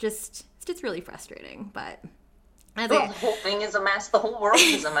 Yeah, it's just really frustrating, but The whole thing is a mess. The whole world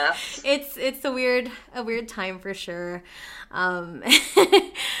is a mess. It's a weird time for sure,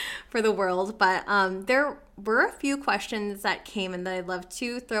 for the world. But there were a few questions that came in that I'd love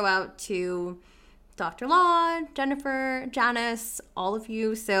to throw out to Dr. Law, Jennifer, Janice, all of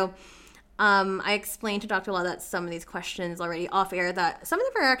you. So I explained to Dr. Law that some of these questions already off air, that some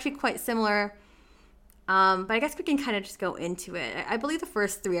of them are actually quite similar. But I guess we can kind of just go into it. I believe the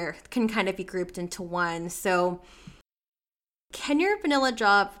first three can kind of be grouped into one. So can your vanilla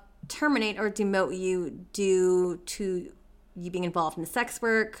job terminate or demote you due to you being involved in sex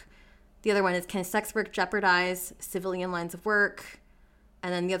work? The other one is, can sex work jeopardize civilian lines of work?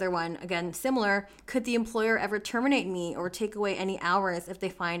 And then the other one, again, similar, could the employer ever terminate me or take away any hours if they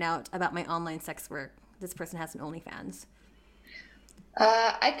find out about my online sex work? This person has an OnlyFans.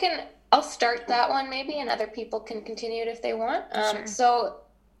 I'll start that one maybe, and other people can continue it if they want. Sure. So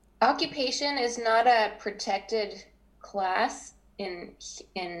occupation is not a protected class in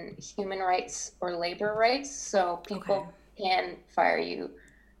human rights or labor rights. So people can fire you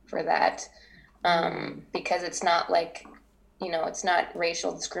for that, because it's not like, it's not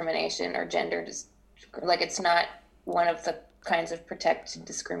racial discrimination or gender, like it's not one of the kinds of protected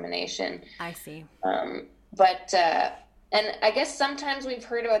discrimination. I see. But and I guess sometimes we've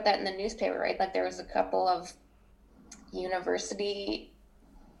heard about that in the newspaper, right? Like there was a couple of university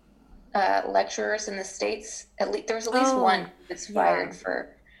lecturers in the States. There was at least one that's fired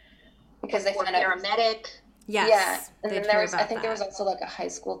because they found out. Paramedic. Yes. Yeah, and then there was also like a high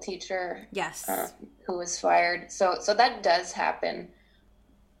school teacher. Yes. Who was fired. So that does happen.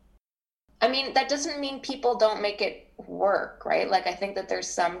 I mean, that doesn't mean people don't make it work, right? Like I think that there's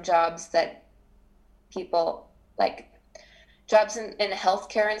some jobs that people like. Jobs in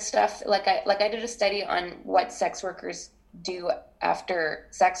healthcare and stuff. Like I did a study on what sex workers do after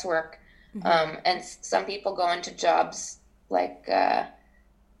sex work, and some people go into jobs like that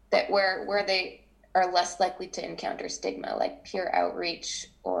where they are less likely to encounter stigma, like peer outreach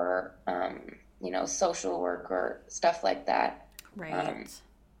or social work or stuff like that. Right.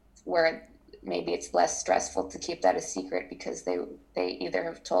 Where maybe it's less stressful to keep that a secret because they either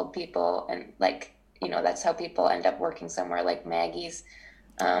have told people and like. That's how people end up working somewhere like Maggie's,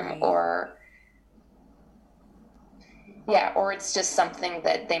 or it's just something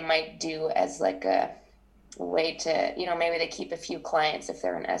that they might do as like a way to, maybe they keep a few clients if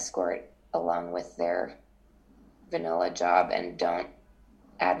they're an escort along with their vanilla job and don't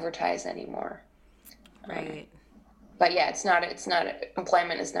advertise anymore. Right. But yeah,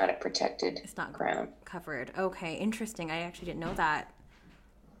 employment is not a protected ground. Covered. Okay, interesting. I actually didn't know that.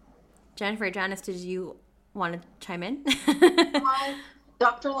 Jennifer, Janice, did you want to chime in?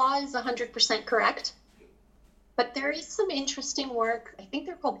 Dr. Law is 100% correct. But there is some interesting work. I think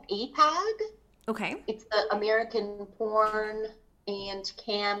they're called APAG. Okay. It's the American Porn and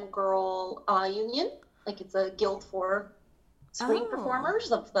Cam Girl Union. Like it's a guild for screen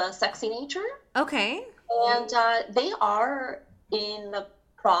performers of the sexy nature. Okay. And they are in the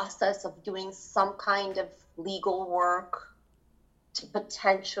process of doing some kind of legal work to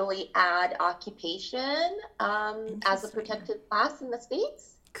potentially add occupation as a protected class in the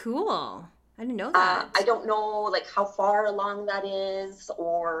States. Cool. I didn't know that. I don't know like how far along that is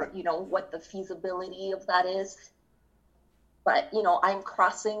or, what the feasibility of that is. But, I'm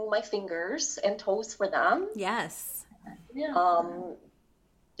crossing my fingers and toes for them. Yes. Yeah.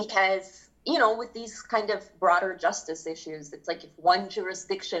 Because, with these kind of broader justice issues, it's like if one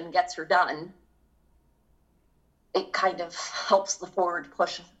jurisdiction gets her done, it kind of helps the forward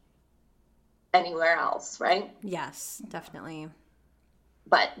push anywhere else, right? Yes, definitely.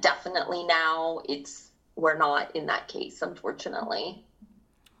 But definitely now we're not in that case, unfortunately.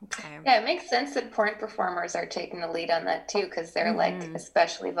 Okay. Yeah, it makes sense that porn performers are taking the lead on that too, because they're like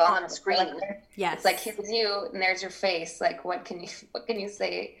especially vulnerable. On screen. Yes. It's like, here's you and there's your face. Like, what can you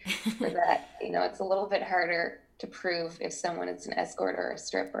say for that? It's a little bit harder to prove if someone is an escort or a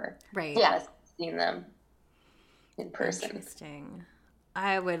stripper. Right. Yeah. I've seen them in person. Interesting.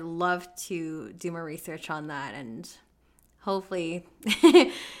 I would love to do more research on that and hopefully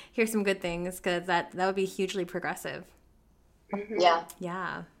hear some good things, because that would be hugely progressive. Yeah.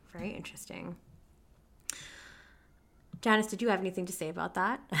 Yeah. Very interesting. Janice, did you have anything to say about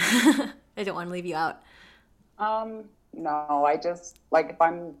that? I don't want to leave you out. No, I just, like, if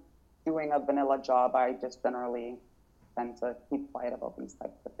I'm doing a vanilla job, I just generally tend to keep quiet about these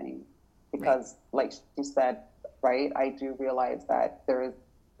types of things. Because, like she said, right, I do realize that there is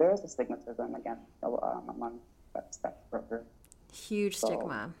a stigmatism against among sex workers. Huge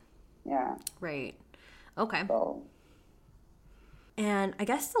stigma. Yeah. Right. Okay. So. And I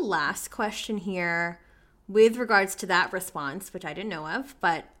guess the last question here with regards to that response, which I didn't know of,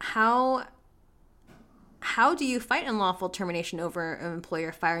 but how do you fight unlawful termination over an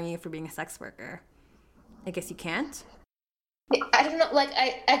employer firing you for being a sex worker? I guess you can't. I don't know. Like,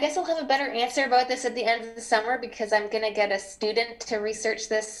 I guess I'll have a better answer about this at the end of the summer, because I'm going to get a student to research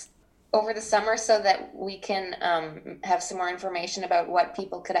this over the summer so that we can have some more information about what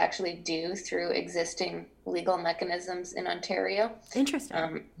people could actually do through existing legal mechanisms in Ontario.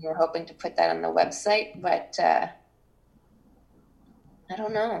 Interesting. We're hoping to put that on the website, but I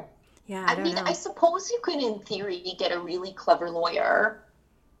don't know. Yeah, I mean, I suppose you could, in theory, get a really clever lawyer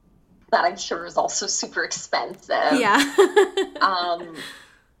that I'm sure is also super expensive. Yeah.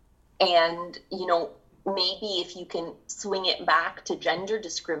 And, you know, maybe if you can swing it back to gender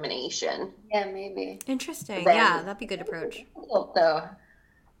discrimination. Yeah, maybe. Interesting. Then, yeah, that'd be a good approach. So,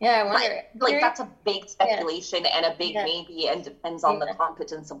 yeah, I wonder. Like, that's a big speculation and a big maybe, and depends on the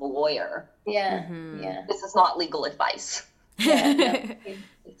competence of a lawyer. Yeah, Mm-hmm. yeah. This is not legal advice. Yeah, no,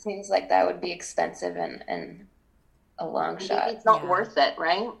 it seems like that would be expensive and a long shot. Maybe it's not worth it,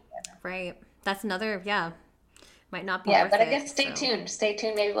 right? Right. That's another, might not be Yeah, worth but I it, guess stay so. tuned. Stay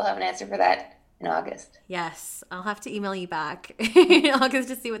tuned. Maybe we'll have an answer for that in August. Yes, I'll have to email you back in August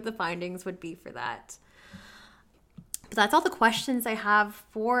to see what the findings would be for that. But that's all the questions I have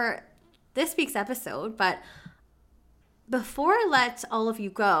for this week's episode. But before I let all of you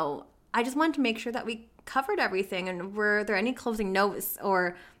go, I just wanted to make sure that we covered everything. And were there any closing notes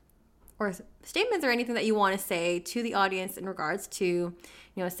or statements or anything that you want to say to the audience in regards to,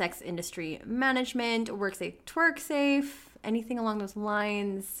 sex industry management, work safe, twerk safe, anything along those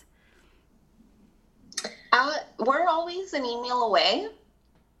lines? We're always an email away.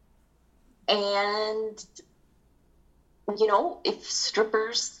 And, if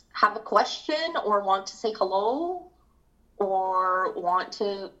strippers have a question or want to say hello or want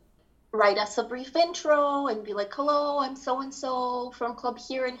to write us a brief intro and be like, hello, I'm so-and-so from club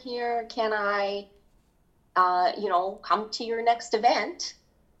here and here. Can I, come to your next event?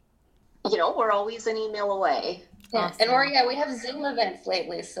 We're always an email away. Yeah, Awesome. And we have Zoom events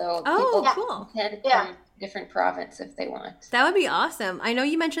lately, so Oh, people cool. can from different province if they want. That would be awesome. I know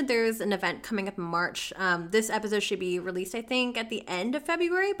you mentioned there's an event coming up in March. This episode should be released, I think, at the end of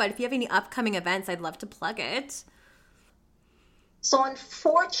February. But if you have any upcoming events, I'd love to plug it. So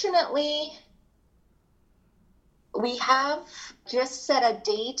unfortunately, we have just set a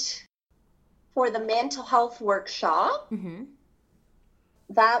date for the mental health workshop. Mm-hmm.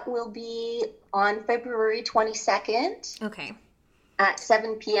 That will be on February 22nd. Okay. At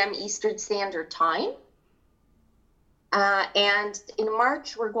 7 p.m. Eastern Standard Time. And in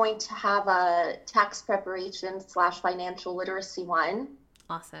March, we're going to have a tax preparation / financial literacy one.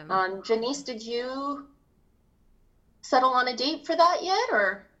 Awesome. Janice, did you settle on a date for that yet,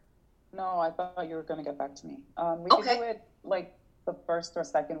 or? No, I thought you were going to get back to me. We Okay. can do it like the first or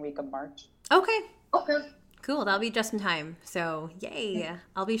second week of March. Okay. Okay. Cool. That'll be just in time. So, yay.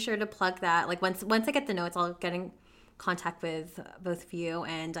 I'll be sure to plug that. Like, once I get the notes, I'll get in contact with both of you,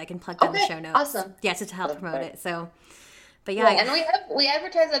 and I can plug down the show notes. Awesome. Yeah, to help promote it. So, but Yeah, and we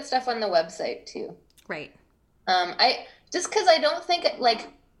advertise that stuff on the website too. Right. I just because I don't think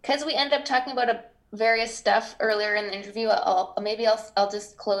because we end up talking about various stuff earlier in the interview. I'll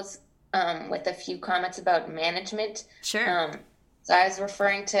just close with a few comments about management. Sure. So I was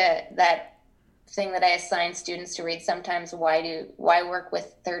referring to that thing that I assign students to read sometimes. Why work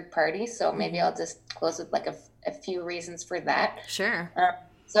with third parties? So maybe I'll just close with like a few reasons for that. Sure.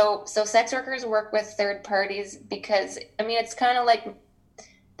 So sex workers work with third parties because, it's kind of like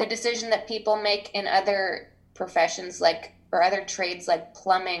the decision that people make in other professions or other trades like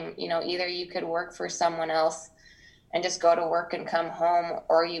plumbing. Either you could work for someone else and just go to work and come home,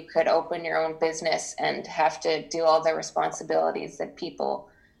 or you could open your own business and have to do all the responsibilities that people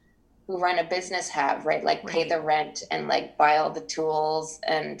who run a business have, right? Like pay the rent and like buy all the tools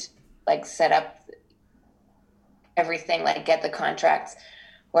and like set up everything, like get the contracts.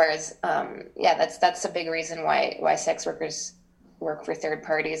 Whereas, that's a big reason why sex workers work for third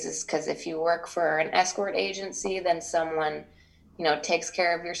parties, is because if you work for an escort agency, then someone, takes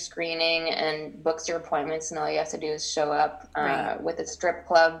care of your screening and books your appointments, and all you have to do is show up. With a strip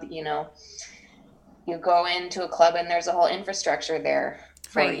club, you go into a club and there's a whole infrastructure there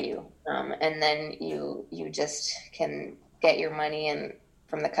for you. And then you just can get your money and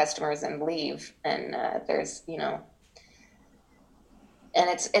from the customers and leave. And there's, and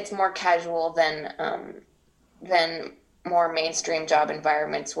it's more casual than more mainstream job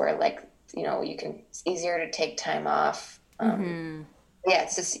environments where it's easier to take time off. Yeah,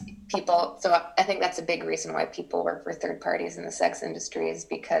 it's just people. So I think that's a big reason why people work for third parties in the sex industry, is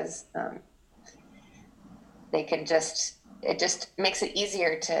because they can it just makes it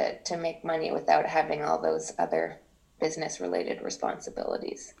easier to make money without having all those other business related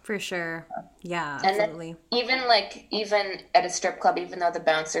responsibilities. For sure. Yeah, absolutely. And even at a strip club, even though the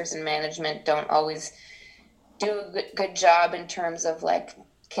bouncers and management don't always do a good job in terms of like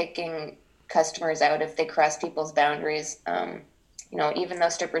kicking customers out if they cross people's boundaries, you know, even though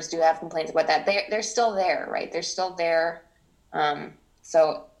strippers do have complaints about that, they're still there, right? They're still there.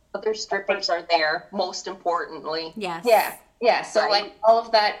 So other strippers are there, most importantly. Yes. Yeah. So right. like all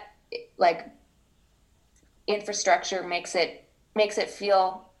of that, like infrastructure makes it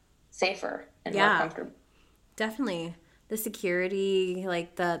feel safer and more comfortable. Definitely. The security,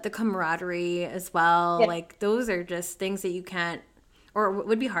 like the camaraderie as well. Yeah. Like those are just things that you can't, or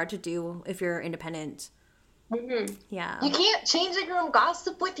would be hard to do if you're independent. Mm-hmm. Yeah. You can't change your own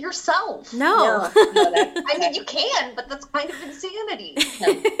gossip with yourself. No. I mean, you can, but that's kind of insanity.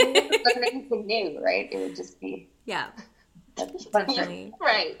 Learn anything new, right? It would just be. Yeah. Definitely.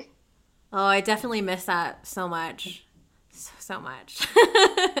 Right. Oh, I definitely miss that so much. So much.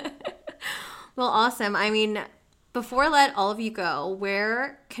 Well, awesome. I mean, before I let all of you go,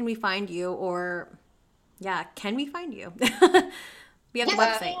 where can we find you? Or, can we find you? We have the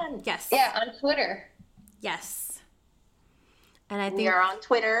website. Yes. Yeah, on Twitter. Yes. And I think we are on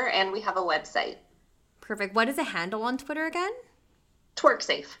Twitter and we have a website. Perfect. What is the handle on Twitter again?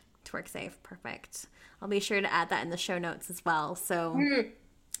 TwerkSafe. TwerkSafe. Perfect. I'll be sure to add that in the show notes as well. So,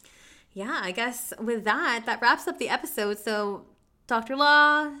 yeah, I guess with that wraps up the episode. So, Dr.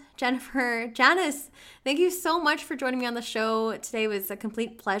 Law, Jennifer, Janice, thank you so much for joining me on the show. Today was a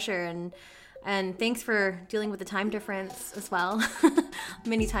complete pleasure, and thanks for dealing with the time difference as well.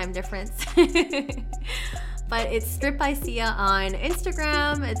 Mini time difference. But it's Strip by Sia on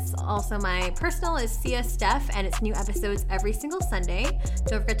Instagram. It's also my personal is Sia Steph, and it's new episodes every single Sunday.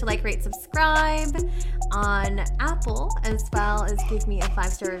 Don't forget to like, rate, subscribe on Apple, as well as give me a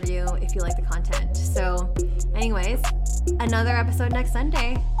 5-star review if you like the content. So anyways, another episode next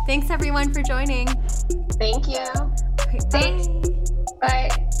Sunday. Thanks everyone for joining. Thank you. Okay, thanks. Bye.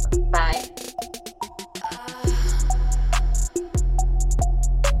 Bye.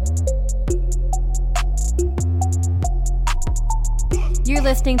 You're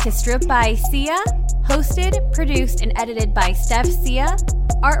listening to Strip by Sia, hosted, produced, and edited by Steph Sia,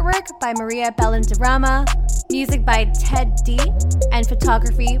 artwork by Maria Bellandarama, music by Ted D, and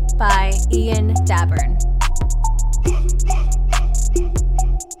photography by Ian Dabburn.